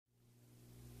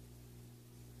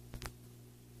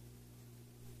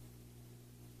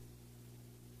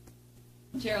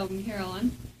Gerald and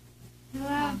Carolyn.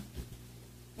 Hello.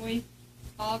 We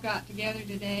all got together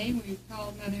today. We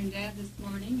called Mother and Dad this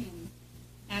morning and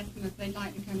asked them if they'd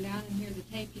like to come down and hear the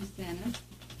tape you sent us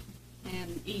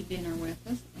and eat dinner with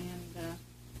us, and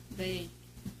they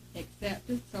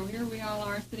accepted. So here we all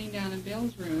are sitting down in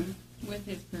Bill's room with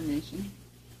his permission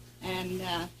and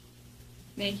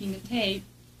making a tape,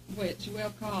 which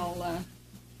we'll call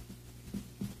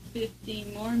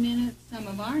 15 more minutes, some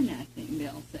of our nothing,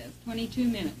 Bill says. 22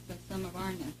 minutes of some of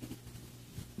our nothing.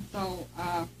 So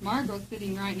Margo's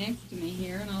sitting right next to me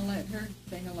here, and I'll let her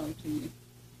say hello to you.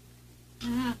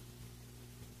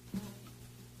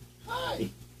 Hi.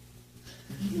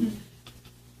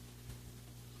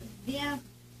 Bill.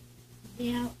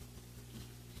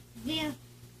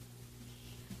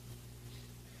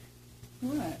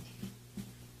 What?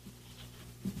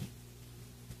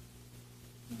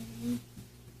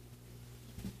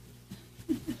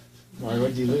 Margo,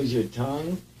 did you lose your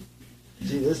tongue?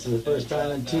 Gee, this is the first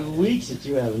time in 2 weeks that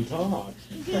you haven't talked.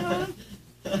 Yeah.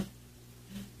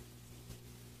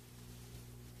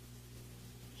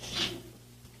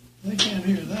 They can't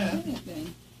hear that.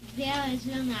 Bill is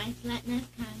real nice, letting us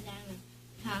come down and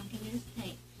talk in his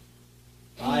tape.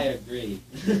 I agree.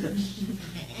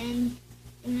 And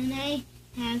Sanae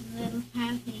has a little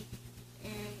puppy,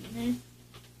 and this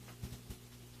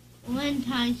one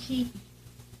time she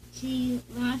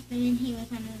lost him and he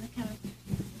was under the covers,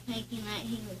 thinking like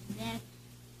he was dead,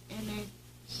 and then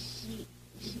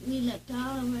we looked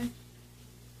all over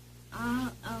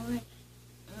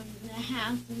the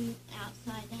house and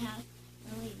outside the house,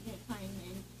 and we didn't find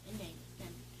him, and they was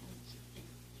under the covers.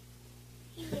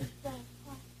 He was so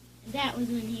hot. That was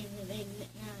when he was a baby, but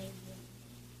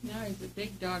Now he's a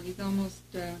big dog. He's almost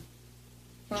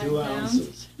 5 2 pounds.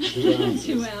 ounces. 2 ounces.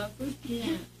 2 ounces.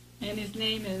 Yeah. And his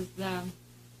name is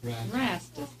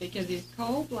Rastus, because he's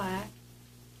coal black.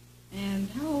 And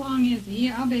how long is he?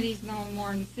 I'll bet he's no more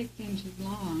than 6 inches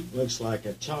long. Looks like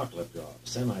a chocolate drop,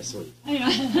 semi-sweet.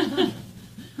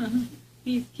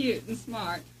 He's cute and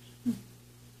smart.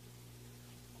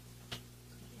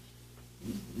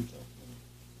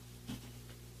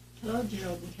 Hello,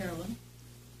 Gerald and Carolyn.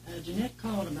 Jannette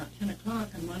called about 10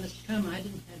 o'clock and wanted us to come. I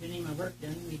didn't have any of my work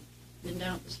done. We'd been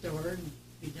down at the store and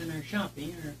we'd done our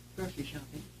shopping, our grocery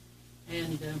shopping,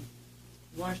 and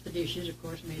washed the dishes, of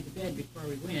course, made the bed before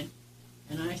we went.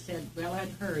 And I said, well, I'd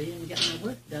hurry and get my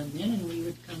work done then, and we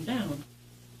would come down.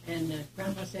 And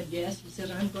Grandpa said yes. He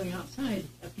said, I'm going outside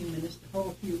a few minutes to hoe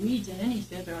a few weeds, and then he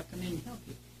said, I'll come in and help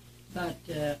you. But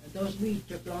those weeds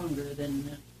took longer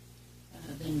than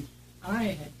I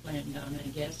had planned on, I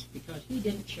guess, because he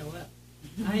didn't show up.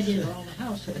 I did all the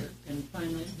housework, and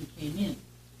finally he came in.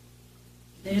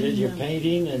 Then, Did your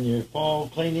painting and your fall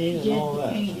cleaning and all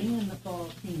that? Did the painting and the fall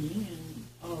cleaning and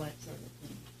all that sort of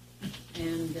thing.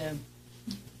 And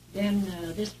then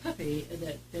this puppy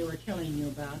that they were telling you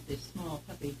about, this small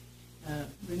puppy,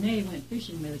 Renee went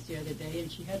fishing with us the other day,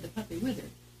 and she had the puppy with her.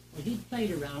 Well, he'd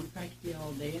played around practically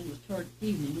all day, and it was toward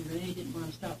evening. Renee didn't want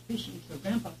to stop fishing, so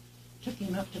Grandpa took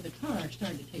him up to the car,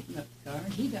 started to take him up the car,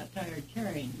 and he got tired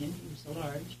carrying him. He was so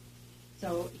large.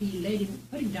 So he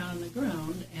put him down on the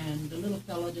ground, and the little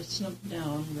fellow just slumped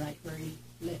down right where he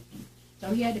left him.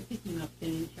 So he had to pick him up then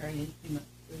and carry him up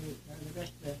the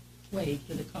rest of the way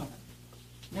to the car.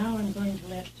 Now I'm going to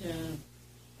let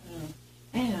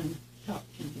Anne talk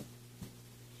to you.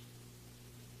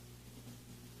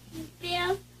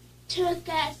 Bill took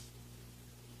us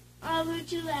over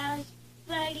to our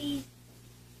buddies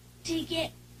to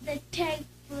get the tape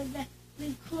for the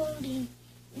recording,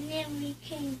 and then we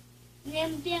came. And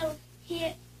then Bill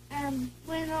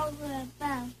went over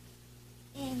above,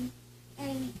 and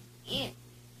it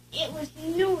was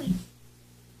noise.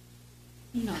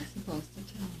 You're not supposed to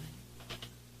tell me.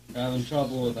 We're having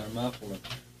trouble with our muffler.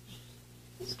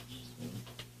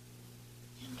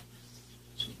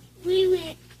 We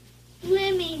went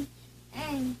swimming,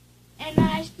 and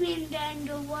I swam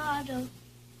underwater,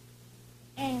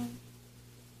 and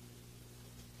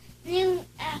then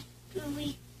after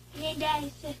then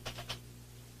Daddy said,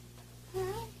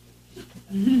 huh?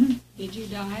 Did you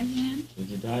dive then? Did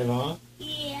you dive off?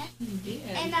 Yeah. You did.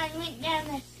 And I went down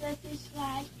the slippery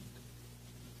slide.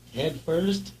 Head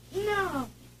first? No.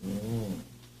 Oh.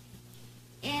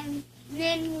 And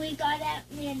then we got out,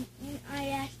 and I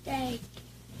asked Daddy,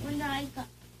 when I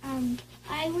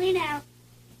went out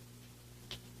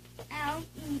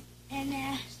and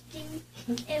asked him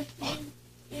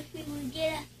if we would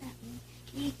get us something.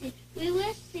 He said, we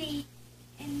will see.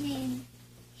 And then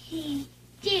he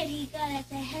did. He got us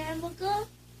a hamburger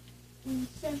and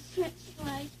some french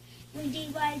fries. We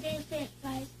divided french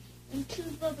fries and 2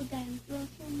 bubble gums, both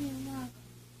for me and Margo.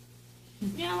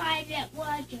 No, I let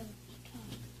Roger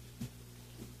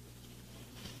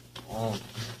talk.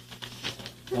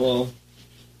 Hello.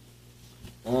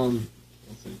 Let's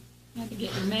see. You have to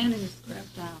get your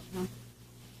manuscript out, huh?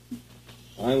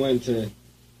 I went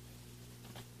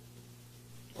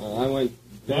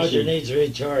Roger fishing. needs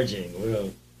recharging.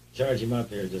 We'll charge him up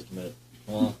here just a minute.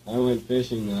 Well, I went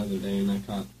fishing the other day and I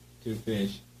caught 2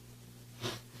 fish.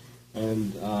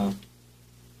 And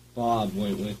Bob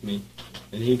went with me,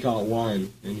 and he caught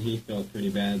 1, and he felt pretty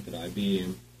bad that I beat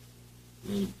him.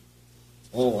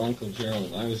 Oh, Uncle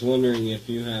Gerald, I was wondering if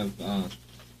you have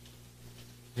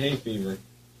hay fever,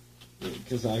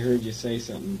 because I heard you say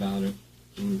something about it,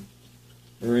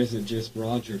 or is it just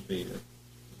Roger fever?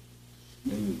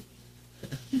 And,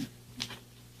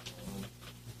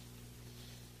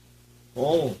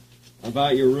 oh,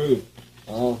 about your roof,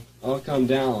 I'll come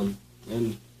down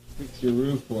and fix your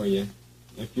roof for you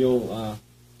if you'll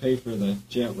pay for the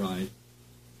jet ride.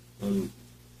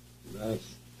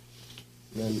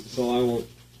 So I won't,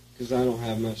 because I don't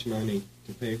have much money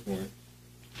to pay for it.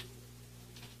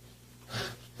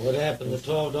 What happened to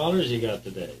 $12 you got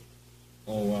today?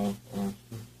 Oh, well,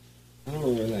 I don't know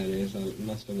where that is. I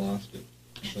must have lost it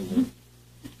somewhere.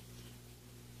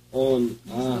 Oh, and,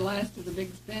 It's the last of the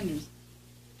big spenders.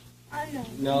 I know.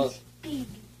 No. It's big.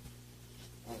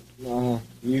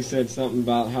 You said something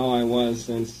about how I was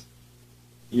since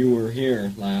you were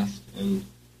here last, and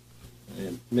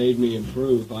it made me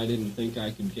improve. I didn't think I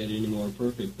could get any more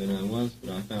perfect than I was,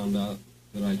 but I found out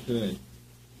that I could.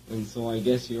 And so I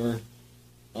guess you're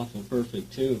awful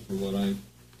perfect, too, for what I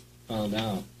found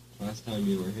out last time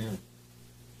you were here.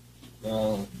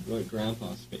 Well, let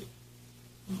Grandpa speak.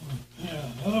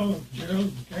 Hello,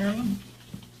 Gerald and Carolyn.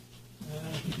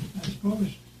 I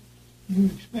suppose you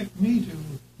expect me to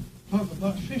talk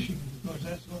about fishing because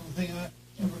that's the only thing I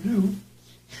ever do.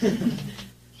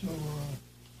 So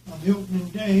on the opening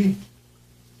day,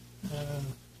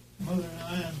 Mother and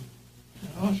I and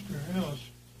Oscar Ellis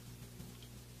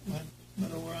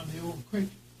went over on the old creek,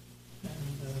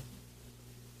 and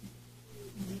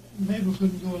Mabel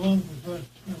couldn't go along because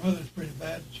her mother's pretty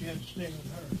bad and she had to stay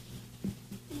with her.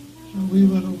 So we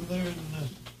went over there in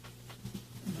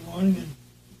the morning and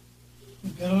we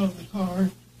got out of the car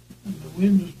and the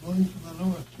wind was blowing from the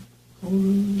north, cold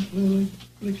as Lily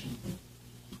Blixen.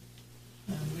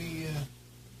 And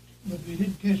but we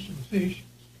did catch some fish.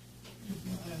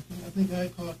 I think I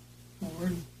caught 4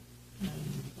 and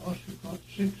Oscar caught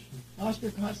 6.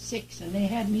 Oscar caught 6, and they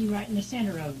had me right in the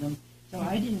center of them, so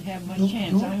I didn't have much Don't-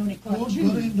 chance. I only caught Don't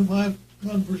 2. get into my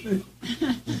conversation.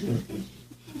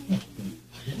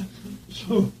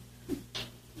 So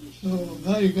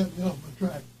now you got me off my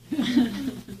track.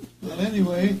 Well,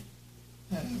 anyway,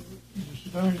 it was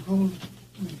darn cold.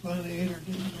 We finally ate our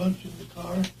lunch in the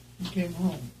car and came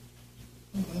home.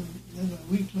 Well, then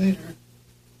a week later,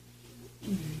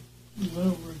 we went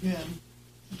over again,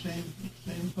 the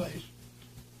same place,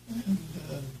 and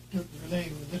took Renee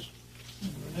with us.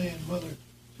 And Renee and Mother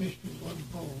fished with one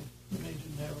pole. Renee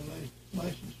didn't have a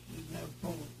license, didn't have a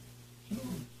pole, so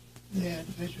they had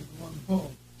to fish with one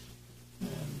pole.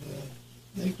 And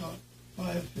they caught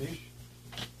 5 fish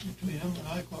between them, and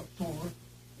I caught 4.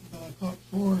 But I caught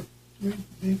 4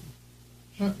 great big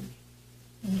suckers,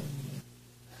 and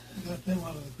I got them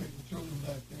out of the creek and threw them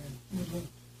back there in Woodland.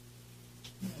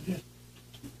 Just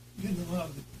getting them out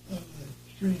of the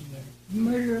stream there.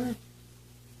 Murderer.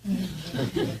 And,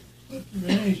 but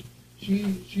Renee,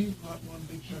 she caught one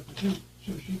big sucker too,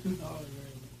 so she couldn't holler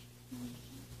very much.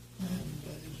 And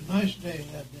it was a nice day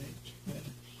that day. We had a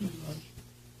good lunch.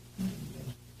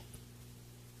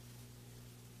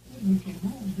 And we came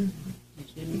home, didn't we?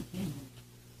 Then we came home.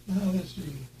 Now, let's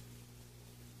see.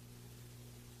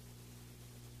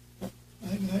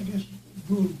 I guess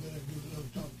Gould better do a little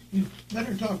talking. He's a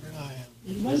better talker than I am.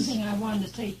 The one thing I wanted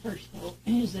to say first, though,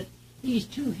 is that these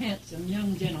 2 handsome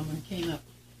young gentlemen came up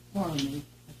for me,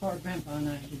 for Grandpa and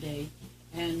I today,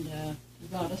 and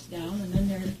brought us down, and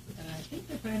then I think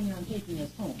they're planning on taking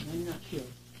us home. I'm not sure,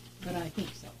 but I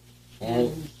think so.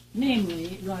 And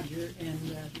namely, Roger and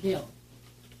Bill.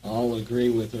 I'll agree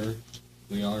with her.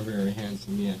 We are very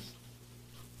handsome, yes.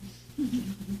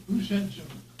 Who said so?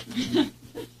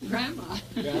 Grandma.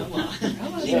 Grandma.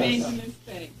 She made a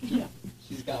mistake. Yeah.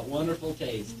 She's got wonderful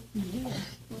taste. Yeah.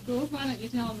 Well, Gould, why don't you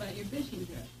tell them about your fishing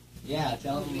trip? Yeah,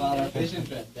 tell them about our fishing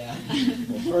trip, Dad.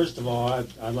 Well, first of all,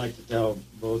 I'd like to tell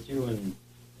both you and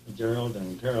Gerald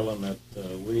and Carolyn that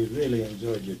we really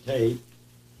enjoyed your tape.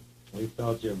 We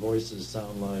felt your voices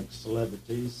sound like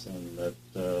celebrities, and that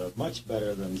much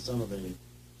better than some of the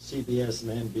CBS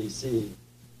and NBC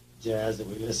jazz that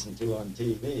we listen to on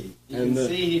TV. You And can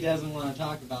see he doesn't want to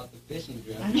talk about the fishing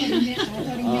trip. I thought he meant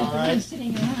the All right. one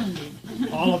sitting around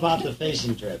him. All about the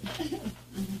fishing trip.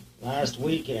 Last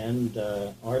weekend,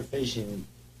 our fishing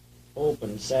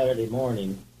opened Saturday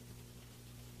morning.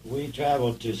 We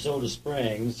traveled to Soda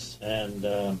Springs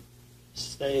and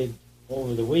stayed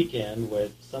over the weekend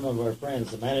with some of our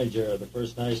friends, the manager of the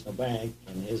First National Bank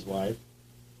and his wife.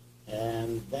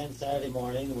 And then Saturday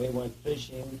morning, we went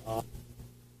fishing on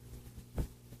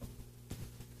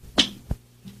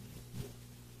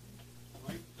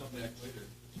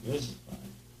This is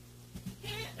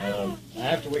fine.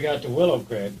 After we got to Willow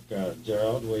Creek,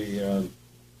 Gerald, the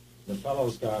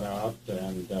fellows got out,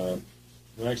 and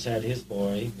Rex had his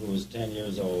boy, who was 10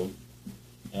 years old,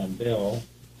 and Bill.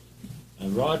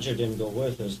 And Roger didn't go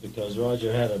with us because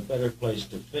Roger had a better place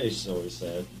to fish, so he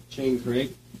said. Chain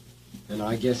Creek, and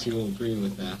I guess you'll agree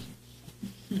with that.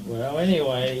 Well,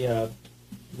 anyway,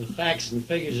 the facts and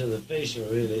figures of the fish will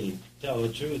really tell the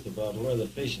truth about where the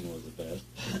fishing was the best.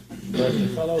 But the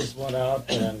fellows went out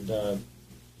and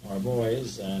our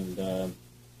boys and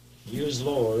used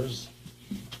lures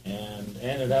and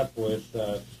ended up with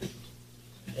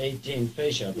 18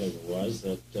 fish, I believe it was,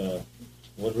 that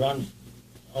would run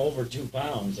over 2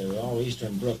 pounds. They were all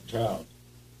Eastern Brook trout.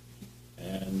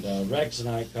 And Rex and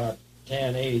I caught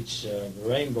 10 each,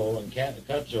 rainbow and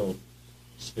cutthroat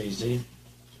species.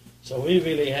 So we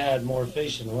really had more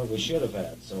fish than what we should have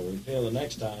had. So we feel the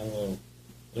next time we'll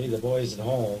leave the boys at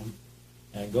home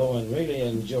and go and really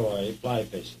enjoy fly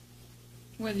fishing.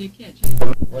 Whether you catch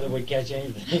it. Whether we catch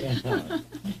anything or not.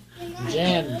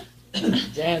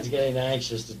 Jan's getting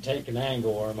anxious to take an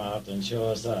angleworm out and show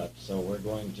us up. So we're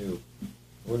going to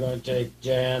take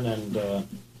Jan and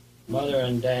Mother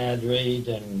and Dad Reed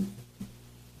and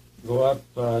go up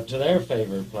to their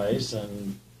favorite place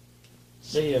and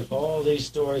see if all these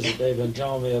stories that they've been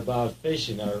telling me about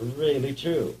fishing are really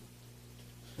true.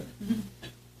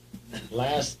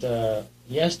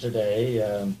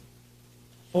 Yesterday,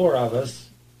 4 of us,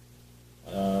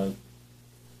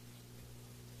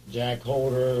 Jack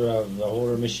Holder of the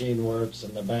Holder Machine Works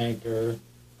and the banker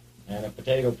and a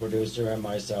potato producer and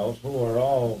myself, who are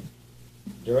all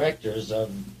directors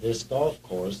of this golf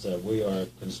course that we are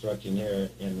constructing here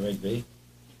in Rigby,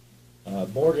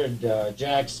 boarded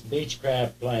Jack's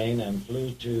Beechcraft plane and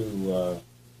flew to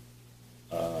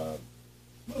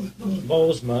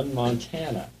Bozeman,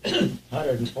 Montana,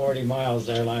 140 miles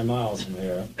airline miles from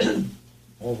here,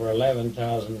 over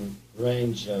 11,000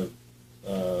 range of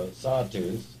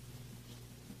sawtooths.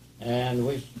 And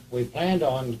we planned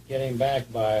on getting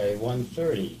back by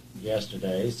 1:30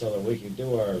 yesterday so that we could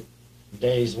do our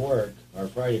day's work, our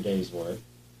Friday day's work,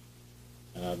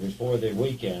 before the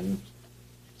weekend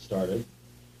started.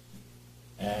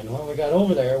 And when we got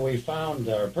over there, we found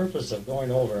our purpose of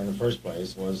going over in the first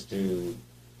place was to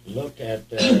look at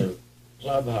their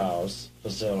clubhouse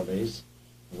facilities.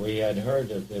 We had heard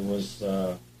that it was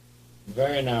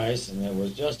very nice and it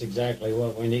was just exactly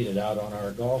what we needed out on our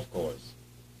golf course.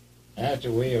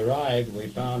 After we arrived, we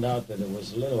found out that it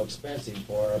was a little expensive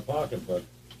for our pocketbook.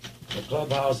 The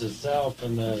clubhouse itself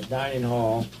and the dining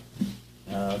hall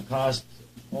cost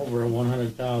over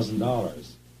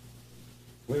 $100,000.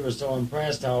 We were so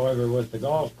impressed, however, with the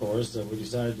golf course that we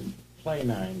decided to play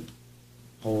 9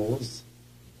 holes.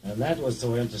 And that was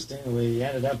so interesting, we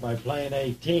ended up by playing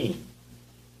 18.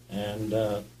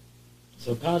 And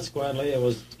so consequently, it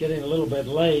was getting a little bit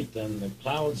late, and the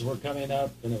clouds were coming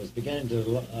up, and it was beginning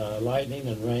to lightning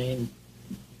and rain.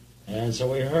 And so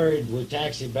we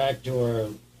taxied back to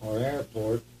our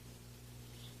airport,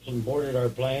 and boarded our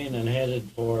plane and headed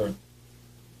for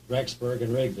Rexburg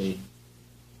and Rigby.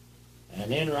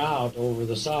 And en route over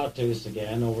the Sawtooths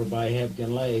again, over by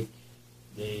Hebgen Lake,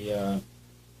 the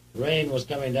rain was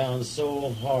coming down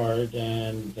so hard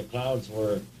and the clouds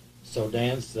were so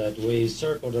dense that we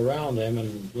circled around them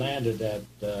and landed at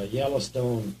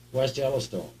Yellowstone, West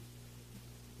Yellowstone.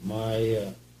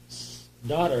 My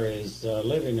daughter is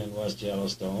living in West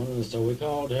Yellowstone, and so we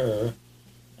called her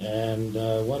and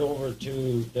went over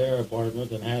to their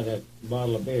apartment and had a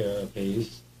bottle of beer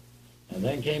apiece, and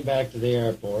then came back to the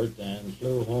airport and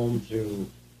flew home through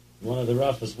one of the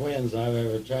roughest winds I've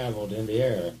ever traveled in the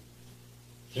air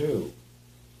through.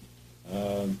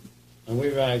 And we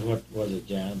arrived, what was it,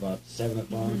 Jan, about 7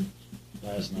 o'clock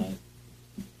last night.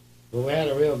 But we had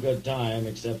a real good time,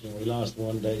 except we lost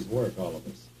one day's work, all of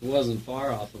us. It wasn't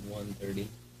far off of 1:30.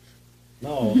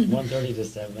 No, 1:30 to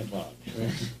 7 o'clock.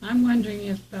 I'm wondering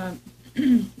if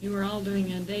you were all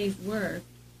doing a day's work.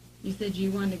 You said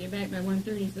you wanted to get back by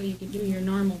 1:30 so you could do your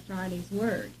normal Friday's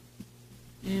work.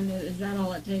 And is that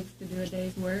all it takes to do a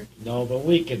day's work? No, but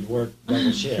we could work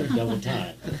double shift, double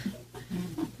time.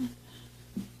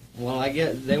 Well, I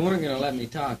guess they weren't going to let me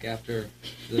talk after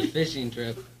the fishing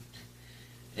trip,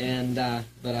 and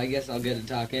but I guess I'll get to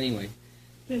talk anyway.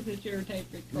 Since it's your tape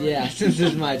recorder. Yeah, since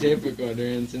it's my tape recorder,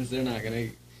 and since they're not going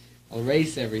to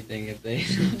erase everything if they...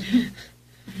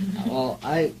 Well,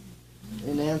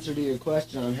 in answer to your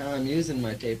question on how I'm using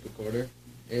my tape recorder,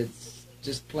 it's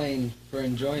just plain for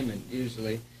enjoyment,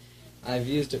 usually. I've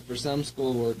used it for some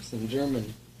schoolworks in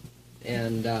German,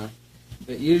 and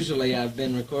but usually I've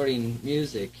been recording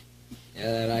music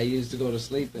that I use to go to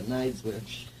sleep at nights with.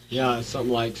 Yeah, it's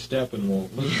something like Steppenwolf.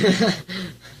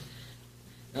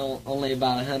 No, only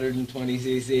about 120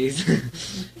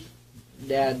 cc's.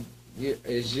 Dad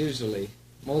is usually,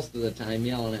 most of the time,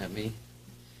 yelling at me,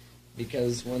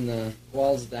 because when the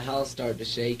walls of the house start to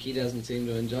shake, he doesn't seem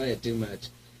to enjoy it too much.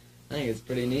 I think it's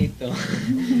pretty neat, though.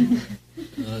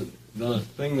 The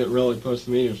thing that really puts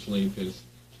me to sleep is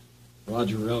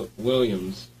Roger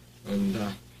Williams, and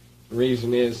the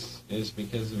reason is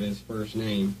because of his first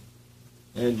name.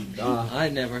 And I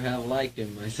never have liked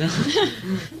him myself.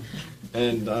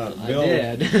 and I Bill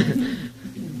did.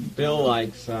 Bill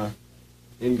likes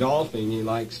in golfing. He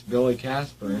likes Billy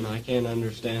Casper, and I can't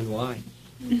understand why.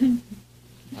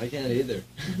 I can't either.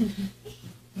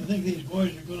 I think these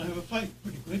boys are going to have a fight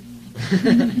pretty quick.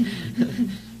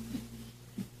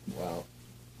 Wow.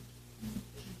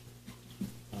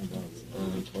 I'm going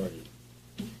to record it.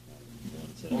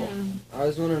 Yeah. I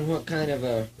was wondering what kind of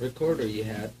a recorder you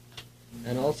had,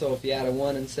 and also if you had a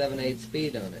 1 7/8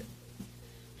 speed on it.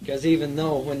 Because even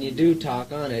though when you do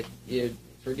talk on it, you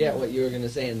forget what you were going to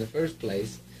say in the first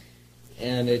place,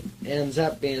 and it ends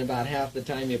up being about half the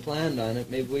time you planned on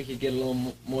it. Maybe we could get a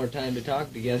little more time to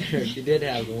talk together if you did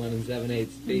have the 1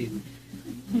 7/8 speed.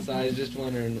 So I was just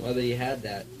wondering whether you had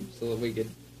that, so that we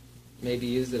could maybe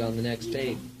use it on the next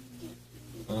tape.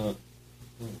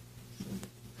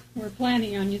 We're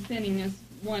planning on you sending us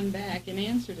one back in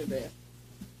answer to this.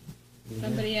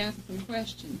 Somebody asked some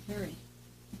questions. Hurry.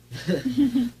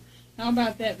 How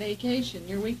about that vacation,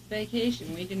 your week's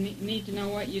vacation? We need to know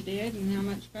what you did and how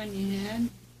much fun you had.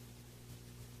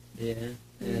 Yeah,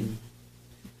 and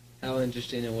how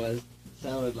interesting it was.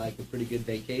 Sounded like a pretty good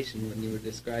vacation when you were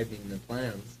describing the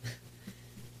plans.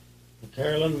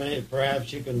 Carolyn,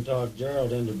 perhaps you can talk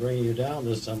Gerald into bringing you down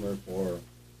this summer for,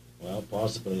 well,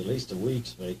 possibly at least a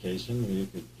week's vacation.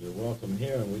 You're welcome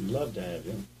here, and we'd love to have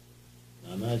you.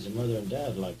 I imagine Mother and Dad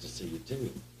would like to see you,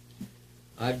 too.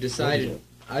 I've decided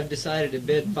to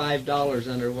bid $5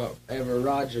 under whatever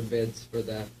Roger bids for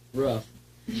the roof.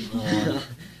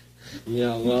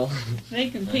 Yeah, well, They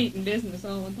compete in business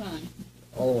all the time.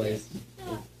 Always.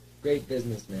 Great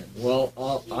businessman. well,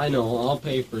 I'll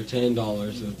pay for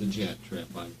 $10 of the jet trip.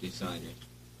 I've decided.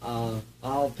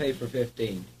 I'll pay for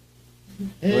 15.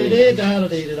 So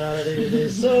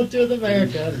to the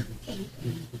American.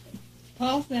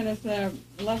 Paul sent us a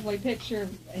lovely picture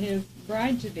of his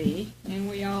bride-to-be, and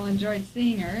we all enjoyed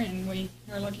seeing her, and we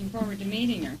are looking forward to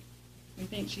meeting her. We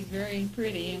think she's very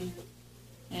pretty,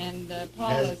 and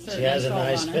Paul is certainly She has a sold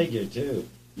nice on her. figure, too.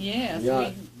 Yes,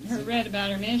 Yeah. we read about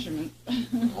her measurements.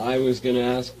 I was going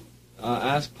to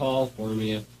ask Paul for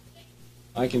me if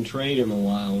I can trade him a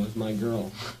while with my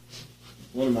girl,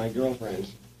 one of my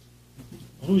girlfriends.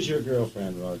 Who's your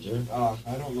girlfriend, Roger?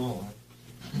 I don't know.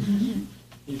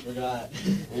 He forgot.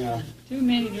 Yeah. Too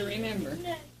many to remember.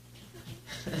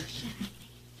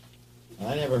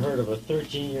 I never heard of a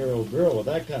 13-year-old girl with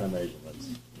that kind of measurements,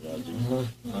 Roger.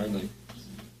 Hardly.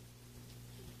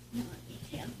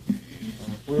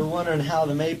 We were wondering how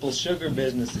the maple sugar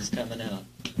business is coming out.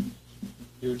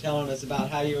 You were telling us about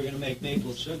how you were going to make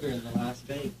maple sugar in the last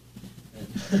tape.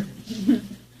 And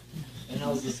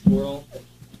how's the squirrel?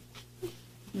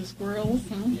 The squirrels,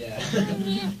 huh? Yeah. I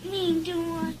didn't mean to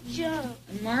watch up.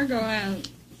 And Margo has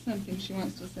something she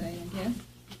wants to say, I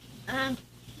guess.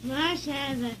 Marsh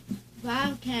has a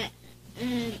bobcat,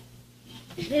 and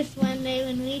this one day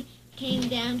when we came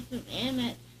down from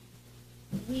Emmett,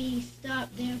 we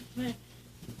stopped there for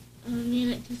a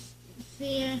minute to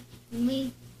see her, and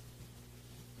we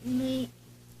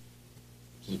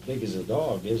She's as big as a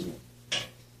dog, isn't it?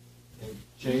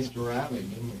 Chased a rabbit,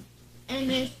 didn't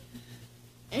we?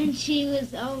 and she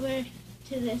was over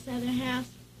to this other house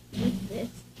with this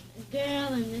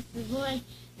girl and this boy,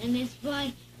 and this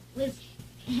boy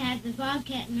had the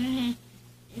bobcat in her hand,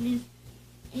 in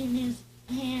his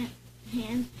hands,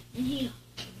 and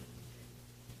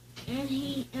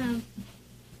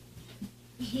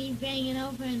he bring it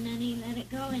over, and then he let it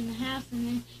go in the house,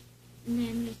 and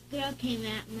then this girl came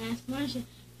out and asked Marcia,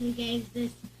 who gave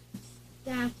this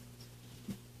stuffed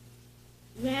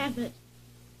rabbit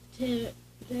to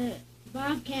the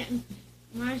bobcat, and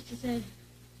Marcia said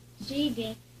she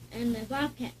did, and the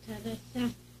bobcat took the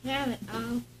stuffed rabbit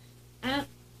all up,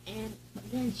 and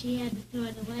then she had to throw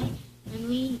it away, and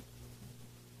we...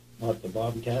 What, the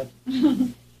bobcat? I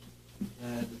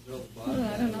had to throw the Oh, I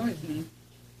bobcat don't know away. his name.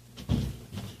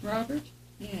 Robert?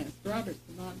 Yes, Robert's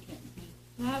the bobcat.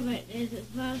 Robert is his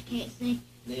bobcat's name.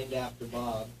 Named after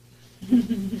Bob.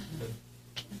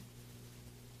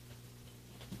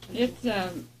 It's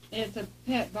a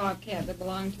pet bobcat that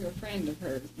belonged to a friend of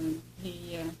hers, and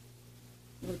he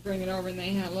would bring it over, and they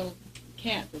had a little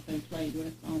cat that they played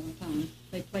with all the time.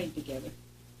 They played together.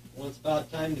 Well, it's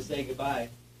about time to say goodbye.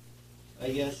 I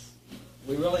guess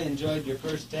we really enjoyed your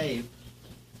first tape.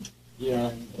 Yeah.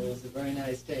 And it was a very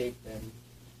nice tape, and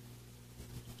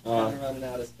Uh, we're running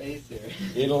out of space here.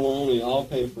 I'll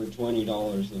pay for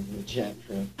 $20 of the jet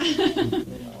trip.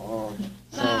 Oh,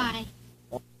 so- Bye.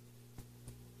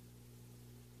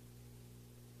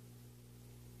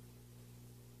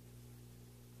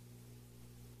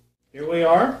 Here we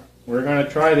are. We're going to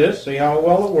try this, see how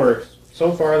well it works.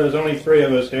 So far, there's only 3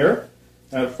 of us here.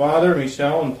 I have Father,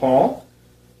 Michelle, and Paul.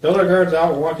 Hildegard's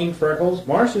out walking Freckles.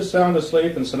 Marcia's sound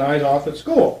asleep, and Sanae's off at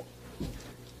school.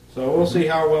 So we'll see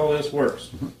how well this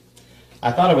works.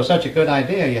 I thought it was such a good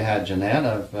idea you had, Jannette,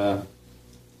 of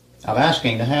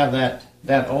asking to have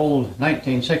that old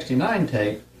 1969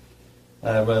 tape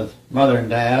with Mother and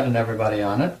Dad and everybody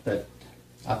on it. That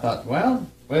I thought, well,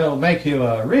 we'll make you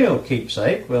a real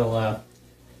keepsake. We'll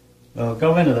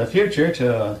go into the future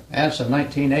to add some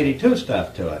 1982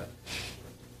 stuff to it.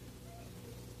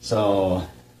 So,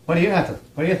 what do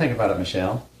you think about it,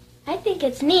 Michelle? I think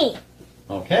it's neat.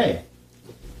 Okay.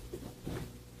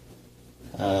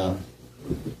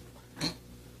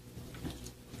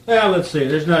 Well, let's see.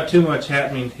 There's not too much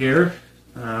happening here.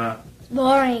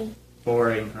 Boring.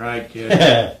 Boring, right, kid?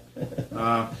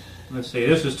 Let's see.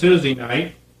 This is Tuesday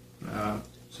night.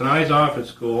 Sanae's off at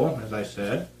school, as I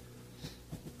said.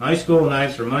 My school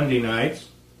nights are Monday nights.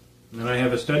 And then I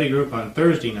have a study group on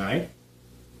Thursday night.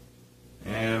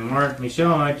 And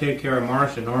Michelle and I take care of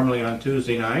Marcia normally on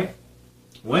Tuesday night.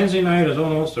 Wednesday night is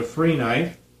almost a free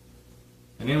night.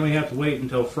 And then we have to wait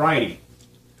until Friday.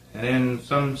 And then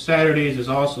some Saturdays is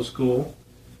also school.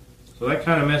 So that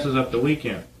kind of messes up the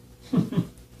weekend.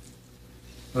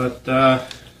 But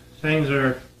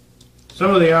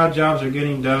some of the odd jobs are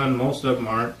getting done, most of them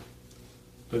aren't.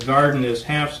 The garden is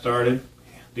half started.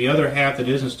 The other half that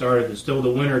isn't started is still the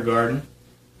winter garden.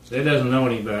 So it doesn't know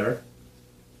any better.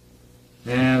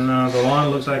 And the lawn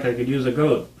looks like I could use a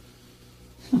goat.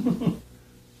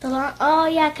 The long. Oh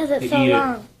yeah, 'cause it's To so eat it.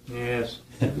 long. Yes.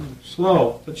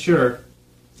 Slow, but sure.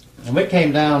 And we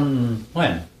came down,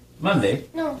 when? Monday?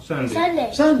 No. Sunday.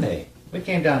 Sunday. Sunday. We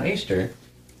came down Easter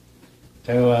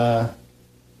to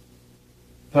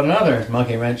put another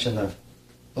monkey wrench in the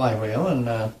flywheel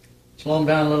and slow them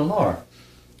down a little more.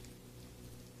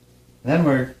 Then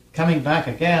we're coming back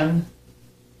again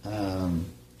on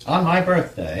my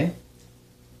birthday.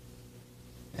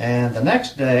 And the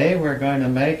next day we're going to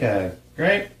make a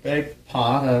great big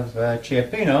pot of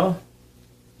Chiapino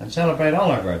and celebrate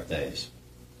all our birthdays.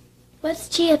 What's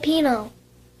Chiapino?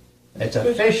 It's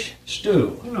a fish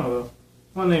stew. You know, the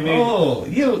one they made. Oh,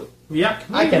 you... Yuck.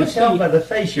 I can What's tell the- by the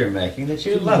face you're making that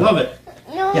you love Love it.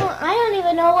 it. No, Yeah. I don't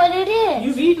even know what it is.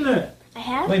 You've eaten it. I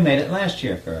have. We made it last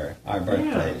year for our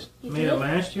birthdays. You Made it did?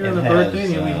 last year It on the has, birthday,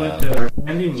 and then we went to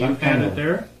Andy, and you some had kind it of-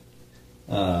 there.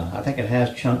 I think it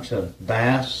has chunks of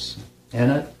bass in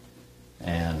it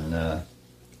and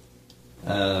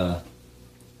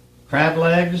crab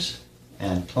legs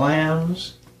and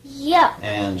clams Yuck.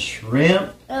 and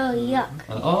shrimp Oh, yuck.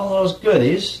 and all those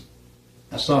goodies.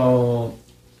 So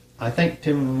I think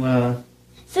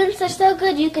Since they're so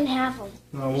good, you can have them.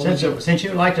 No, we'll since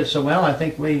you liked it so well, I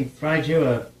think we fried you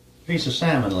a piece of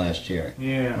salmon last year.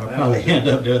 yeah. We'll that probably was- end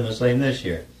up doing the same this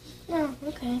year. No,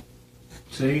 okay.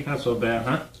 See, not so bad,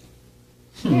 huh?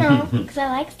 No, because I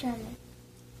like salmon.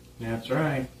 That's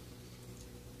right.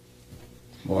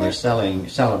 We're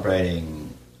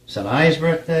celebrating Sanae's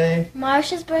birthday,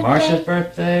 Marcia's birthday. Marcia's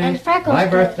birthday, And Freckles' my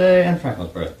birthday. birthday, and Freckles'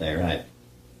 birthday, right.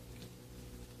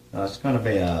 So it's going to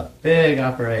be a big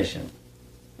operation.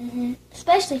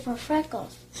 Especially for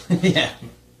Freckles. Yeah.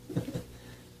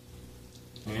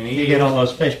 And You get all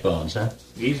those fish bones, huh?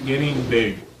 he's getting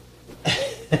big.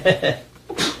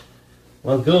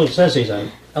 Well, Gould says he's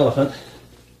an elephant.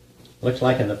 Looks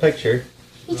like in the picture.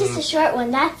 He's just a short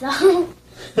one, that's all.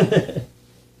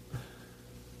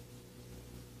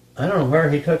 I don't know where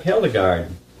he took Hildegard.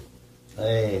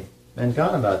 They've been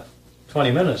gone about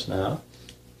 20 minutes now.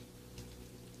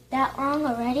 That long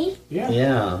already? Yeah.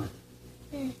 Yeah.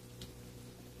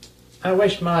 I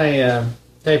wish my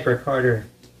tape recorder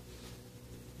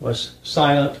was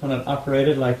silent when it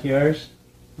operated like yours.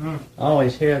 I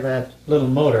always hear that little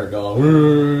motor go.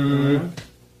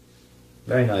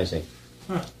 Very noisy.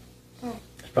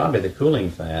 It's probably the cooling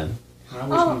fan.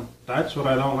 That's what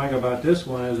I don't like about this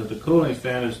one, is that the cooling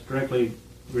fan is directly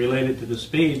related to the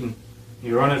speed, and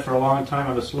you run it for a long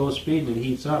time at a slow speed and it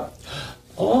heats up.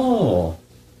 Oh.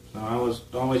 So I was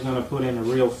always going to put in a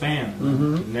real fan,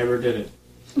 and never did it.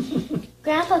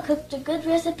 Grandpa cooked a good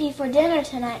recipe for dinner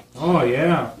tonight. Oh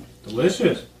yeah,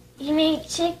 delicious. He made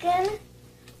chicken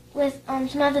with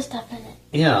some other stuff in it.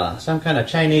 Yeah, some kind of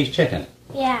Chinese chicken.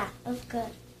 Yeah, it was good.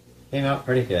 Came out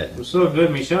pretty good. It was so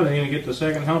good, Michelle didn't even get the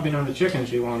second helping of the chicken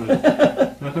she wanted.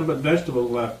 Nothing but vegetables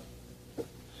left.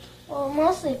 Well,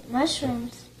 mostly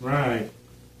mushrooms. Right.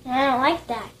 And I don't like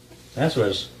that. That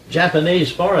was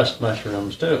Japanese forest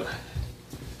mushrooms, too.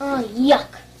 Oh, yuck.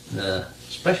 The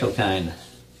special kind.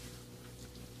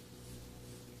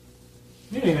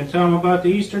 You didn't even tell them about the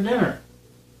Easter dinner.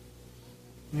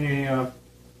 Of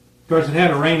course, it had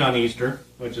to rain on Easter,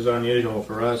 which is unusual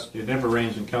for us. It never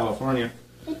rains in California.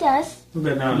 It does.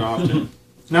 But not often.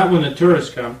 Not when the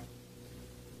tourists come.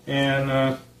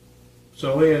 And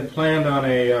so we had planned on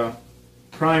a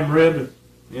prime rib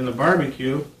in the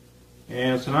barbecue,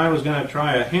 and Sanae was going to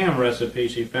try a ham recipe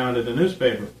she found in the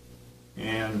newspaper.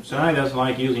 And Sanae doesn't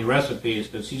like using recipes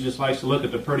because she just likes to look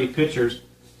at the pretty pictures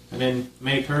and then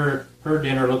make her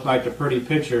dinner look like the pretty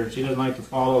picture. She doesn't like to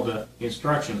follow the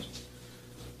instructions.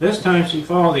 This time she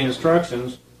followed the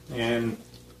instructions, and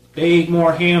they ate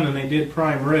more ham than they did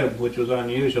prime rib, which was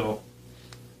unusual.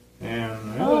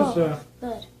 And it was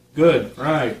good. Good,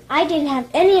 right. I didn't have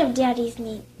any of Daddy's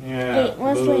meat. Yeah, Ate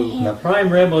mostly ham. The prime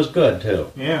rib was good,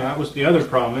 too. Yeah, that was the other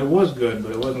problem. It was good,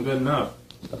 but it wasn't good enough.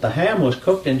 But the ham was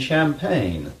cooked in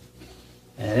champagne.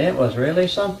 And it was really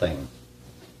something.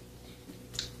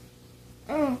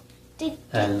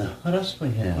 And what else do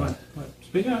we have? What?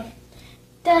 Speak up.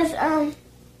 Does Aunt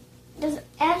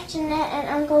Jannette and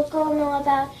Uncle Gould know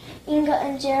about Inga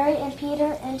and Jerry and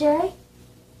Peter and Jerry?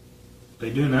 They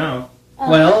do now.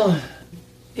 Well,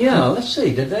 yeah, let's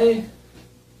see. Did they?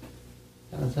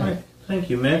 I think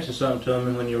you mentioned something to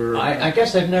them when you were... I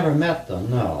guess they've never met them,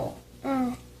 no.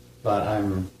 But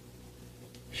I'm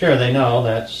sure they know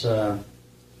that's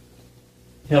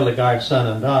Hildegard's son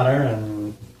and daughter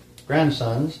and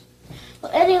grandsons.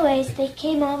 Well, anyways, they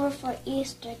came over for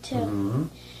Easter, too.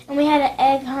 And we had an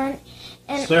egg hunt.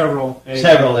 And Several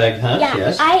egg hunts, yeah,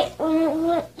 yes.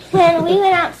 When we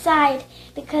went outside,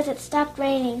 because it stopped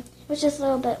raining, it was just a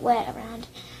little bit wet around,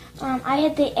 I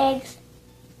hid the eggs.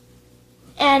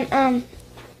 And,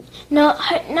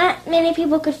 not many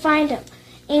people could find them.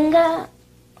 Inga,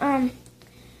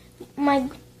 my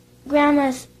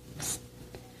grandma's...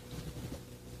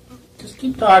 Just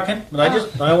keep talking,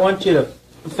 but I want you to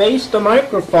face the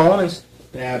microphone and...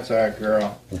 That's our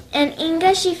girl. And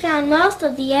Inga, she found most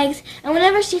of the eggs, and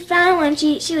whenever she found one,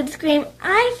 she would scream,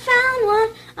 "I found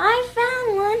one! I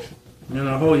found one!" And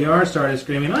the whole yard started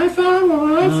screaming, "I found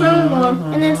one! I found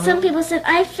one!" And then some people said,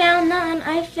 "I found none!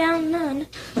 I found none!"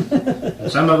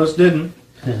 Some of us didn't.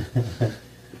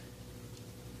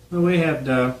 Well, we had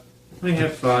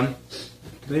fun.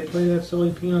 Did they play that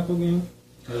silly pinochle game?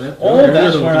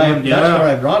 That's where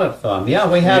I brought it from. Yeah,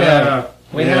 we had a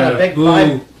big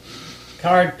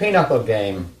 5-card pinochle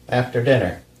game after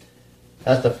dinner.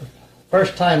 That's the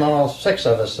first time all 6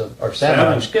 of us, or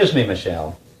 7. Excuse me,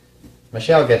 Michelle.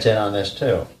 Michelle gets in on this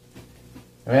too.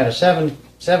 We had a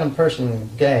 7-person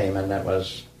game, and that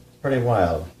was pretty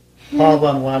wild. Paul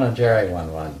won 1 and Jerry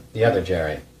won 1. The other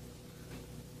Jerry.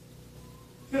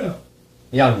 Yeah.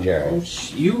 Young Jerry. Oh,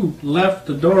 you left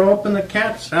the door open. The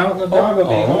cat's out, and the dog will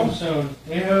be home soon.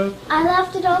 Yeah. I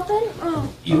left it open? Oh.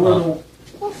 You were.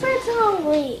 Well, Fred's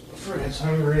hungry. Fred's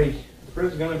hungry.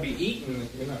 Fred's gonna be eaten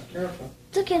if you're not careful.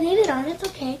 It's okay, leave it on. It's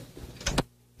okay.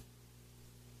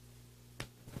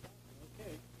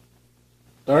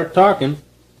 Start talking,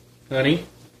 honey.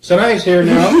 Sanae's here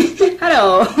now.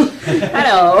 Hello.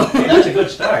 Hello. That's a good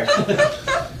start.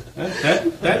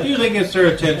 That usually gets her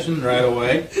attention right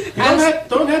away. You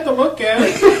don't have to look at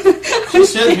it.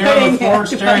 She's sitting here on the floor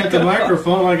staring at the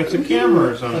microphone like it's a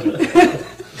camera or something.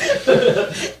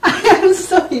 I am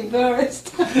so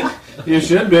embarrassed. You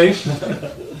should be.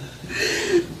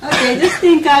 Okay, just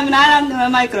think I'm not on the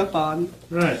microphone.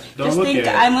 Right. Don't just look think at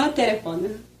it. I'm on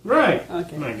telephone. Right.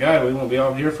 Okay. My God, we won't be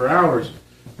out here for hours.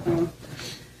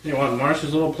 You want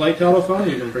Marcia's little play telephone?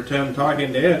 You can pretend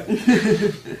talking to it.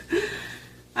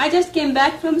 I just came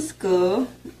back from school,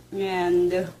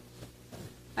 and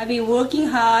I've been working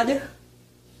hard.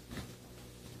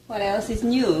 What else is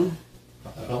new? I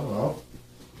don't know.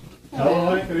 How do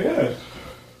I think it is?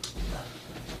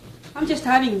 I'm just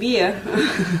having beer.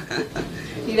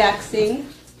 Relaxing.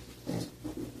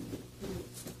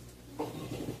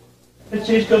 And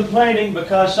she's complaining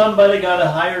because somebody got a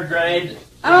higher grade.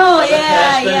 Oh, the yeah,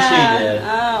 test than she yeah. did.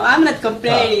 Oh, I'm not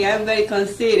complaining. I'm very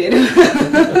conceited.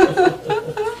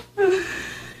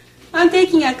 I'm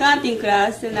taking accounting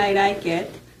class and I like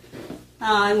it.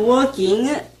 I'm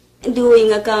working,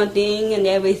 doing accounting and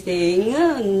everything,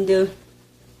 and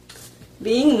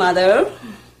being mother.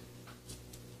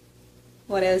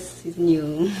 What else is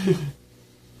new?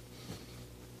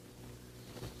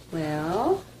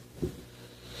 Well,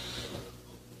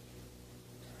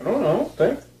 I don't know.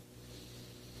 Think.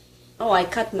 oh, I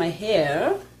cut my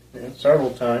hair. Yeah,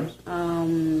 several times.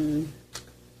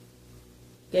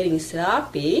 Getting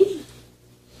sloppy.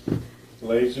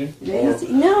 Lazy. Lazy?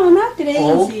 No, not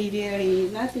lazy, really.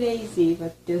 Not lazy,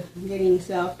 but getting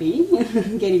sloppy.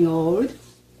 Getting old.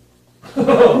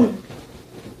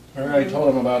 I told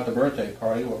him about the birthday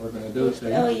party, what we're going to do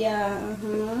today. Oh, yeah,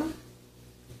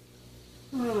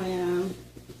 Oh, yeah.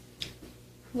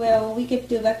 Well, we get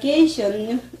to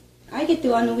vacation. I get to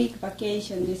 1 week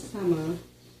vacation this summer.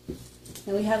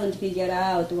 And we haven't figured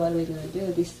out what we're going to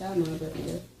do this summer, but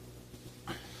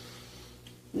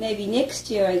maybe next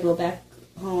year I go back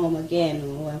home again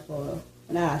or for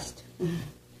last.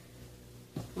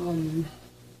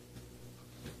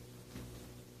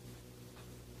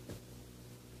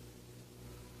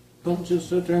 Don't just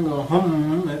sit there and go,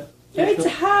 It's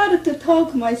hard to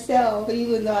talk myself,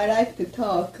 even though I like to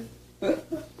talk.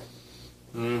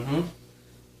 Mm-hmm.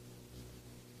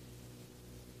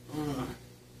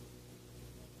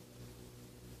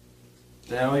 Is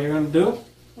that all you're going to do?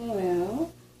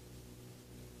 Well,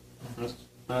 That's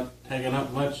not taking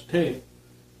up much tape.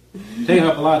 Taking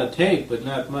up a lot of tape, but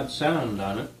not much sound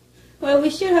on it. we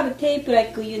should have a tape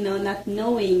like, not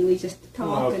knowing. We just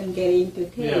talk Well, and get into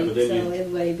tape, yeah, but then so you-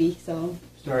 everybody be so...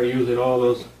 Start using all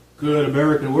those good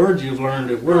American words you've learned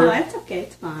at Oh, work. that's okay,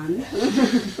 it's fun.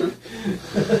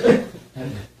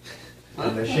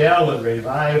 And Michelle would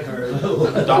revive her little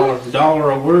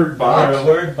dollar a word box. a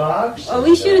word box. Oh,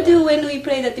 we should do when we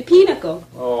played at the Pinnacle.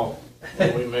 Oh,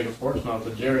 we make a fortune off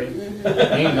of Jerry.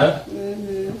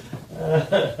 Mm-hmm.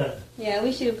 Yeah,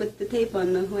 we should put the tape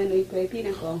on when we play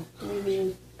Pinnacle. We've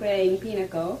been playing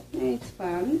Pinnacle. It's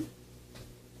fun.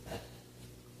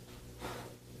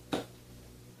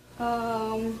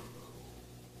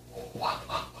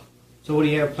 So what do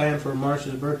you have planned for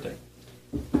Marcia's birthday?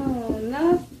 Oh,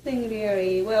 nothing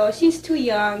really. Well, she's too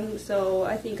young, so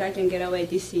I think I can get away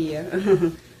this year.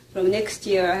 From next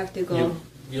year, I have to go.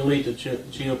 You'll eat the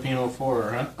Chiopino for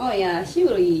her, huh? Oh yeah, she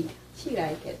will eat. She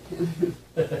like it.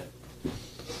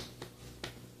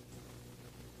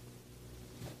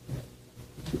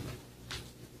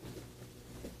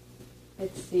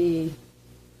 Let's see.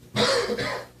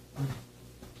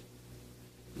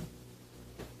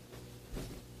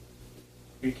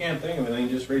 If you can't think of anything,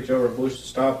 just reach over and push the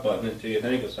stop button until you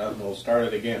think of something. We'll start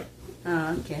it again.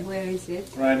 Oh, okay. Where is it?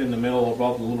 Right in the middle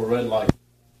above the little red light.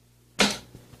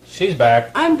 She's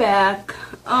back. I'm back.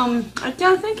 I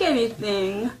can't think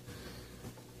anything.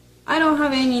 I don't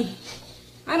have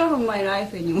my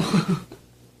life anymore.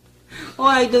 All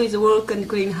I do is work and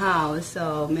clean house,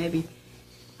 so maybe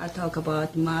I'll talk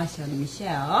about Marcia and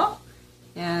Michelle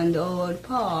and old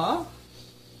Paul.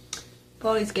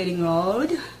 Paul is getting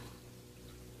old.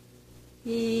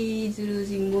 He's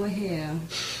losing more hair.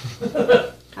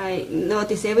 I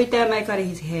notice every time I cut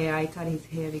his hair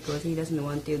because he doesn't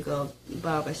want to go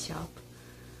barber shop.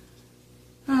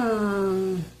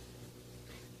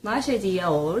 Marcia is a year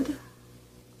old.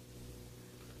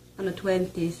 On the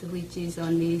 20th, which is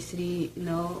only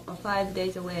 5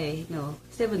 days away. No,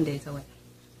 7 days away.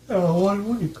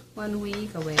 1 week. 1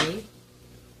 week away.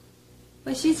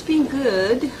 But she's been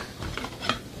good.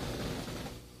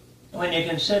 When you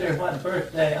consider what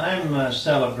birthday I'm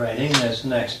celebrating this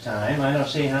next time, I don't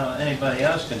see how anybody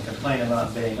else can complain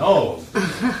about being old.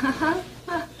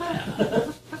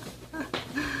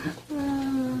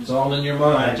 It's all in your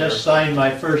mind. I just signed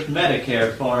my first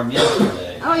Medicare form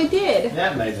yesterday. Oh, you did?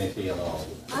 That made me feel old.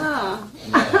 Ah.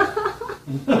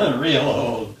 Real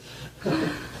old.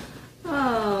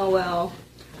 Oh, well.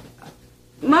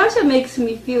 Marcia makes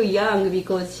me feel young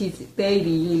because she's a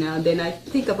baby, Then I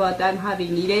think about I'm having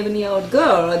an 11-year-old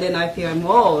girl, then I feel I'm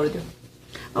old.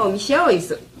 Oh, Michelle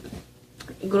is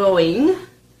growing.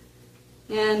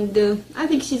 And I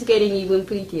think she's getting even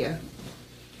prettier.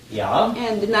 Yeah?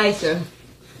 And nicer.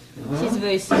 She's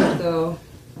very sweet girl.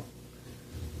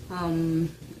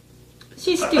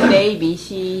 She's still baby.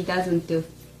 She doesn't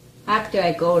After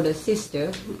I go to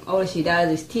sister, all she does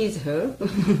is tease her.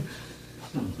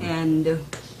 And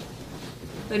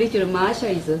little Masha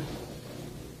is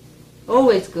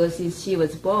always good since she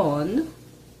was born.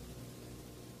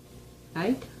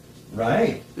 Right?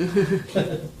 Right.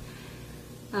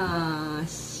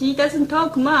 She doesn't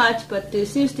talk much, but it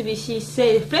seems to be she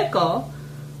says Freckle.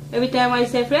 Every time I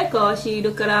say Freckle, she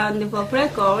look around for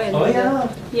Freckle. And, Oh, yeah?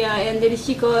 Yeah, and then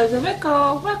she goes,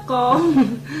 Freckle, Freckle.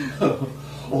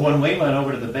 When we went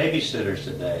over to the babysitters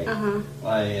today, Uh-huh.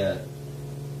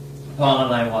 Paul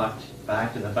and I walked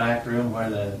back to the back room where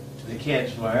the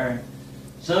kids were.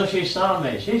 So she saw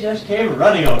me. She just came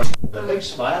running over with a big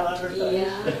smile on her face.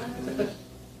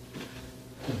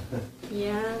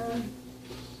 Yeah.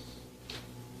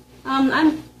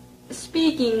 I'm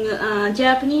speaking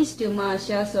Japanese to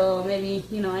Masha, so maybe,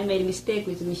 I made a mistake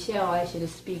with Michelle. I should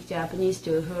speak Japanese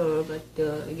to her, but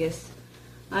I guess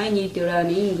I need to learn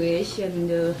English,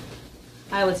 and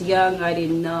I was young, I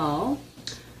didn't know.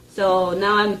 So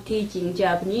now I'm teaching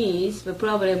Japanese. The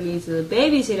problem is the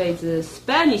babysitter is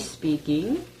Spanish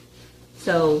speaking,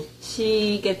 so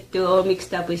she gets all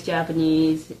mixed up with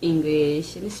Japanese,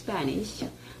 English, and Spanish.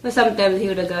 But sometimes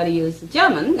Hildegard uses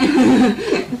German,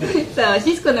 so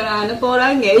she's going to learn 4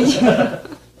 languages.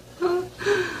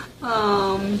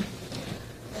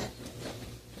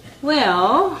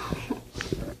 Well,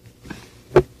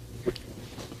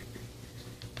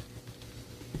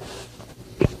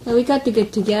 we got to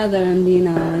get together and,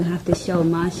 have to show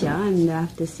Masha and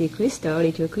have to see Crystal,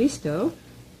 little Crystal.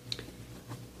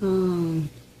 Don't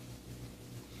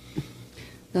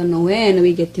know when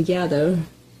we get together.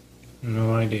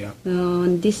 No idea.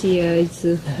 This year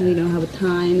we don't have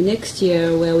time. Next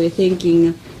year, we're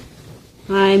thinking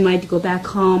I might go back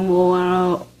home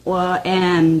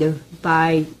and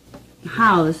buy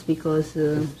house because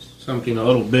Something a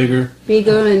little bigger.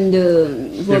 And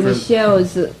for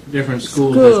Michelle's different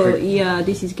school district. Yeah,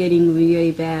 this is getting really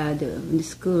bad. The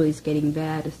school is getting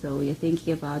bad, so we're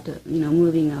thinking about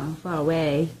moving far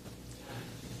away.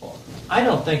 I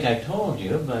don't think I told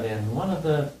you, but in one of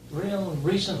the real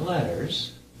recent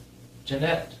letters,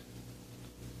 Jannette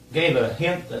gave a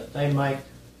hint that they might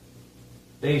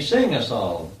be seeing us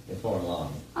all before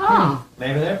long. Oh.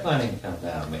 Maybe they're planning to come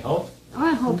down, we hope.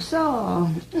 I hope so.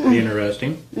 Be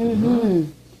interesting.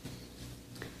 Mm-hmm.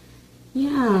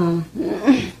 Yeah.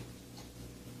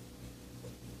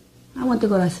 I want to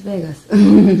go to Las Vegas.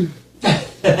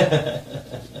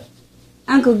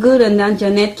 Uncle Good and Aunt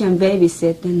Jannette can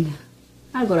babysit, and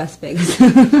I'll go to Las Vegas.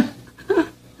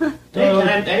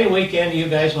 Anytime, any weekend you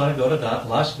guys want to go to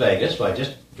Las Vegas, why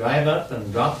just drive up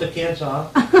and drop the kids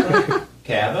off at the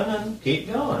cabin and keep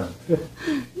going.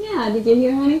 Yeah, did you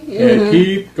hear, honey? Yeah,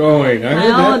 keep going. I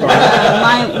heard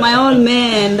that part. My old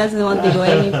man doesn't want to go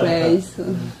any place.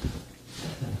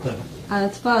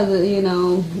 As far as,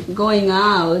 going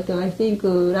out, I think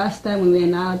last time we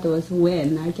went out was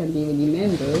when? I can't even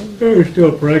remember. You're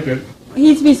still pregnant.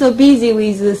 He's been so busy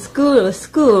with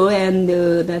school and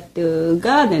that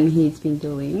garden he's been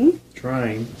doing.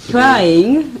 Trying.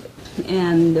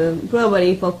 And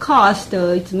probably for cost,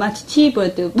 it's much cheaper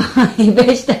to buy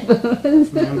vegetables.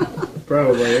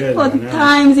 Probably is. For the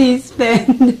times he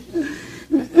spent.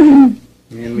 And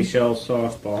Michelle's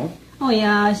softball. Oh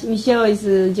yeah, Michelle is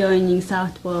joining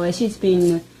softball. She's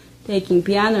been taking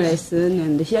piano lesson,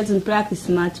 and she doesn't practice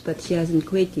much, but she hasn't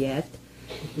quit yet.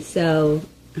 So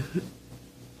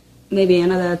maybe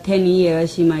another 10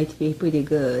 years she might be pretty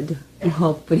good,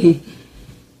 hopefully.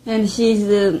 And she's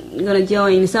going to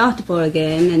join softball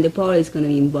again, and Paul is going to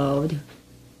be involved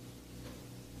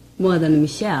more than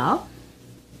Michelle.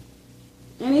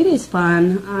 And it is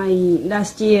fun.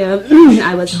 Last year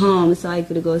I was home, so I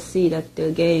could go see that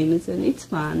games, and it's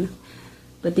fun.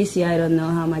 But this year I don't know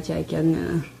how much I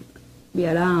can be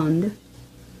around.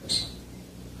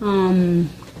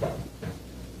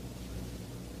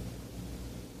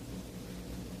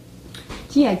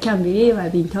 Gee, I can't believe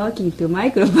I've been talking to a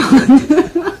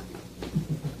microphone.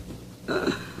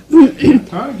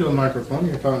 Talking to a microphone.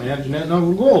 You're talking to Jannette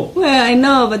and Gould. Well, I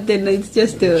know, but then it's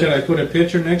just Should I put a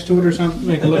picture next to it or something to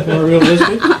make it look more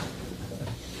realistic?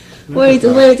 Where is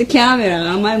the camera?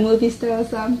 Am I a movie star or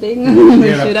something?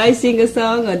 Yeah. Should I sing a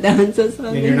song or dance or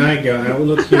something? In your nightgown. That would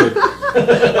look cute.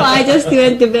 Well, I just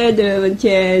went to bedroom and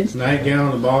changed.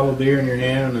 Nightgown, a bottle of beer in your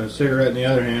hand, and a cigarette in the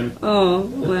other hand. Oh,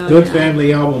 well. Good yeah.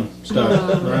 family album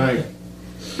stuff. Right.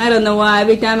 I don't know why.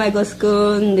 Every time I go to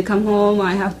school and come home,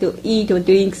 I have to eat or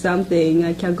drink something.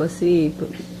 I can't go sleep.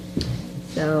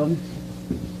 So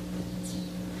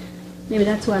maybe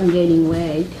that's why I'm gaining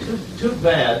weight. Too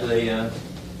bad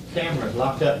cameras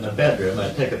locked up in the bedroom. I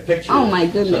take a picture. Oh, my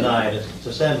goodness. Tonight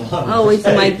to send along. Oh, it's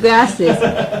my glasses.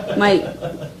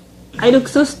 I look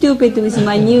so stupid with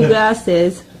my new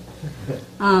glasses.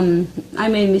 I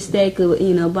made a mistake,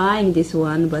 buying this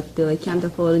one, but I can't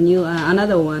afford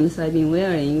another one, so I've been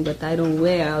wearing. But I don't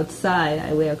wear outside.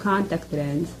 I wear contact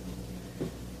lens.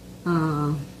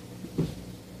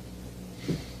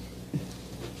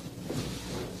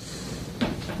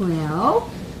 Well.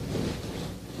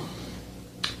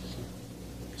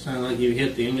 Sound like you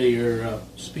hit the end of your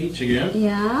speech again.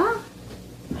 Yeah.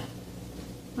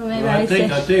 Or maybe Well, I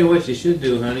I'll tell you what you should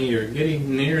do, honey. You're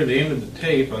getting near the end of the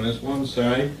tape on this one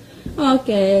side.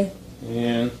 Okay.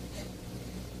 And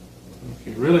if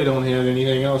you really don't have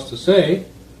anything else to say,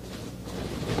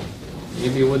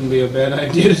 maybe it wouldn't be a bad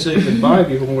idea to say goodbye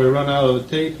before we run out of the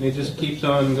tape and it just keeps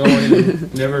on going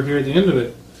and never hear the end of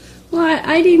it. Well,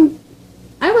 I didn't.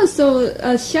 I was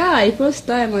so shy. First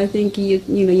time, I think you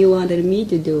wanted me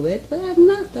to do it, but I'm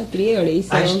not that really.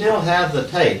 So. I still have the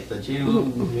tape that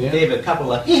you gave a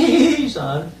couple of he's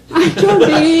on. I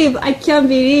can't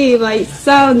believe I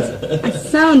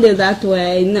sounded that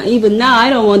way. Even now,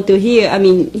 I don't want to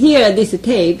hear this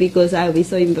tape because I'll be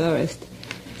so embarrassed.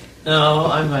 No,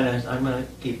 I'm gonna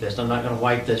keep this. I'm not gonna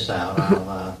wipe this out.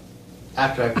 I'll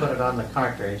after I put it on the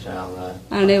cartridge, I'll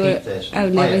keep this. I'll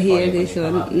never hear this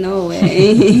one. Up. No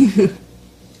way.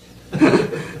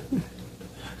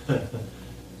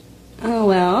 Oh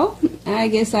well, I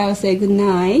guess I'll say good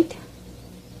night.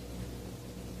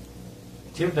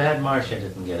 Too bad Marcia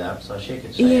didn't get up, so she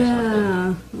could say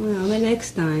something. Well, the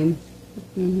next time.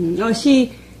 Oh,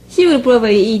 she will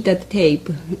probably eat that tape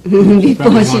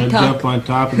before she talks. Jump on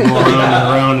top and go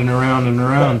around and around and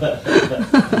around and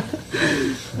around.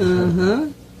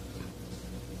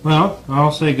 Well,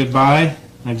 I'll say goodbye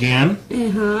again.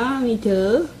 Me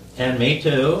too. And me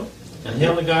too. And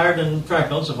Hildegard and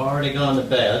Freckles have already gone to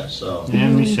bed, so.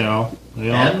 And Michelle.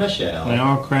 Michelle. They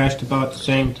all crashed about the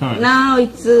same time. Now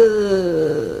it's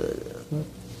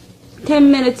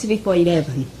 10 minutes before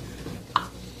 11.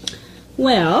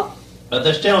 Well. But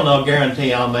there's still no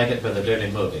guarantee I'll make it for the dirty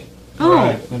movie. Oh,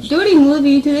 right. Dirty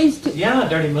movie today's. Yeah,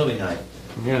 dirty movie night.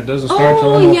 Yeah, it doesn't start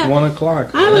till almost 1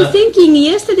 o'clock. I was thinking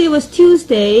yesterday was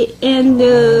Tuesday, and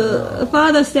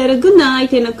Father said good night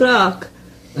 10 o'clock,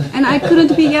 and I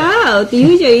couldn't figure out.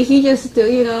 Usually he just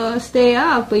stay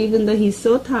up even though he's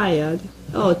so tired.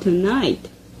 Oh, tonight.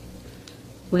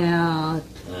 Well.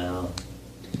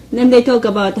 Then they talk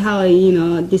about how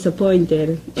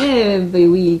disappointed every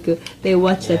week they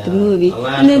watch that movie,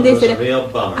 and then they said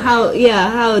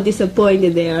how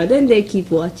disappointed they are. Then they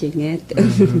keep watching it.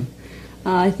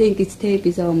 I think its tape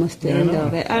is almost the end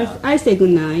of it. I say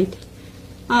good night.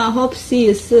 Hope see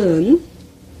you soon.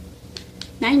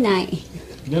 Night night.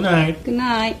 Good night. Good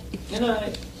night. Good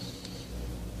night.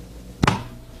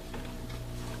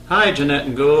 Hi, Jannette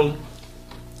and Gould.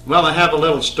 Well, I have a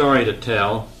little story to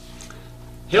tell.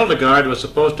 Hildegard was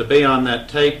supposed to be on that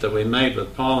tape that we made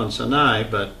with Paul and Sanae,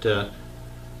 but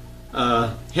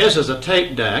his is a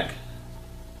tape deck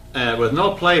with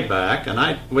no playback,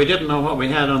 and we didn't know what we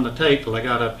had on the tape till I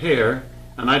got up here,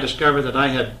 and I discovered that I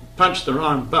had punched the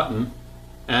wrong button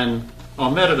and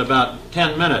omitted about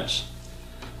 10 minutes.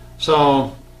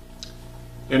 So,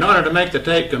 in order to make the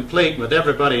tape complete with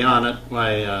everybody on it,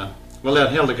 we'll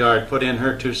let Hildegard put in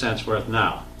her 2 cents worth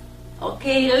now.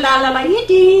 Okay, la la la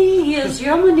yiddy, here's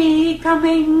Germany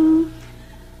coming.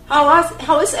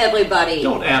 How is everybody?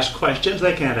 Don't ask questions,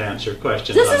 they can't answer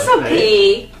questions. This is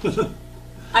okay.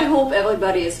 I hope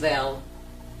everybody is well.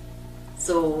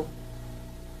 So,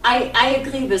 I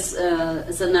agree with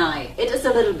Sanae. It is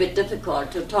a little bit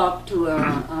difficult to talk to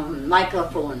a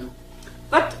microphone,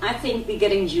 but I think we're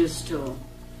getting used to.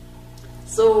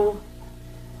 So,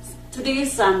 today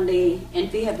is Sunday,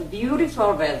 and we have a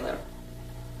beautiful weather.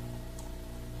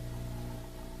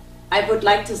 I would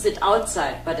like to sit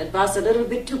outside, but it was a little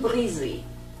bit too breezy,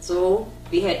 so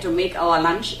we had to make our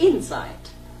lunch inside.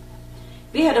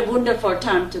 We had a wonderful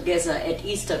time together at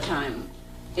Easter time.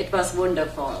 It was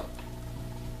wonderful.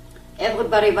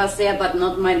 Everybody was there, but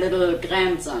not my little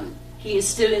grandson. He is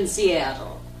still in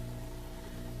Seattle.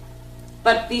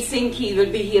 But we think he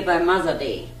will be here by Mother's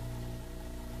Day.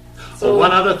 So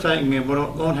one other thing we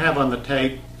won't have on the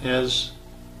tape is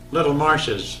little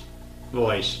Marcia's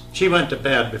voice. She went to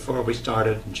bed before we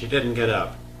started, and she didn't get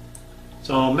up.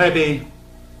 So maybe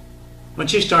when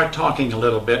she starts talking a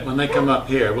little bit, when they come up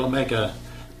here, we'll make a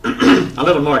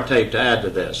little more tape to add to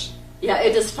this. Yeah,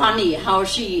 it is funny how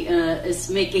she is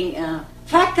making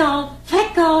Freckle,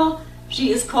 Freckle.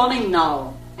 She is calling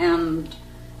now, and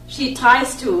she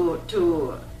tries to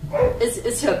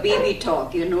it's her baby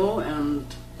talk, and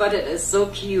but it is so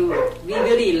cute. We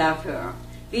really love her.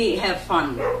 We have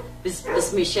fun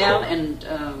with Michelle and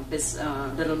with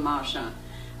little Marsha.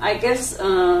 I guess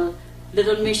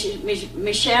little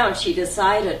Michelle, she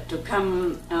decided to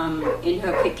come in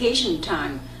her vacation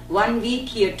time 1 week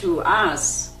here to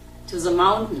us, to the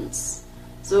mountains.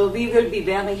 So we will be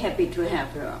very happy to have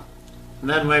her. And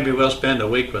then maybe we'll spend a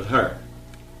week with her.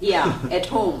 Yeah, at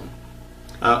home.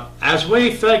 As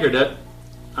we figured it,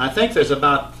 I think there's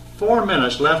about 4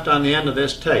 minutes left on the end of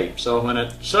this tape. So when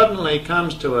it suddenly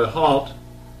comes to a halt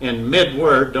in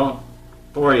mid-word, don't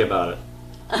worry about it.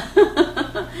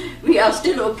 We are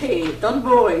still okay, don't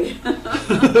worry.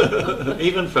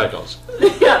 Even Freckles.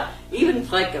 Yeah, even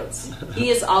Freckles. He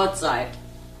is outside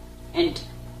and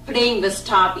playing with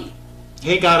Toby.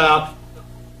 He got out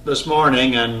this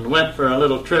morning and went for a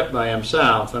little trip by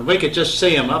himself, and we could just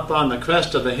see him up on the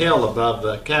crest of the hill above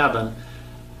the cabin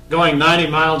going 90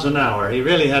 miles an hour. He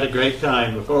really had a great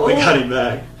time before we got him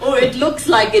back. Oh, it looks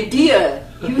like a deer.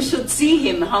 You should see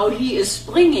him, how he is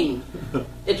springing.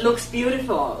 It looks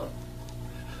beautiful.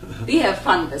 We have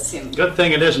fun with him. Good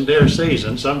thing it isn't deer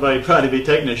season. Somebody'd probably be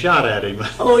taking a shot at him.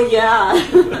 Oh, yeah.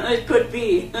 It could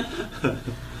be.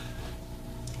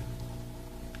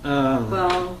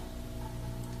 Well,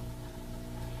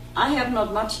 I have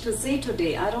not much to say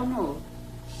today. I don't know.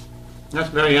 That's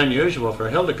very unusual for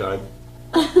Hildegard.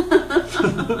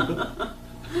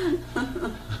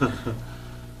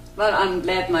 Well, I'm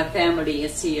glad my family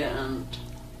is here and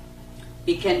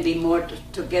we can be more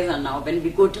together now. When we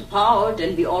go to Pau,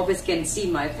 then we always can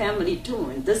see my family too,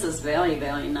 and this is very,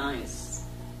 very nice.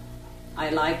 I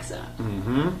like that.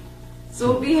 Mm-hmm.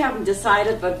 So we haven't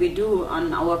decided what we do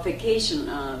on our vacation,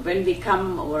 when we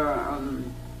come, or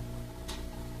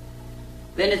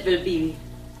when it will be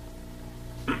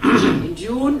in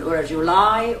June or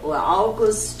July or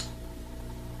August.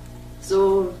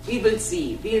 So we will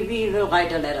see. We will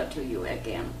write a letter to you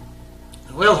again.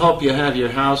 We'll hope you have your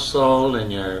house sold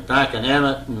and you're back in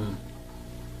Emmett, and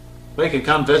we can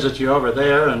come visit you over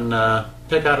there and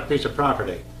pick out a piece of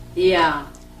property. Yeah,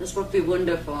 this would be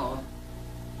wonderful.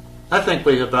 I think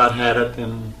we've about had it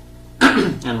in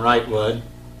Wrightwood.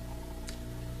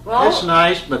 Well, it's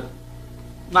nice, but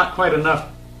not quite enough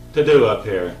to do up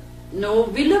here. No,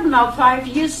 we live now 5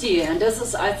 years here, and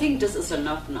I think this is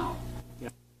enough now.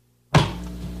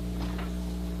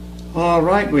 All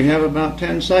right, we have about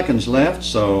 10 seconds left,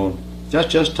 so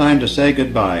just time to say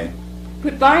goodbye.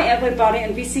 Goodbye, everybody,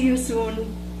 and we see you soon.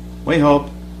 We hope.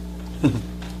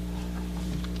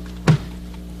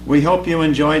 We hope you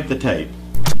enjoyed the tape.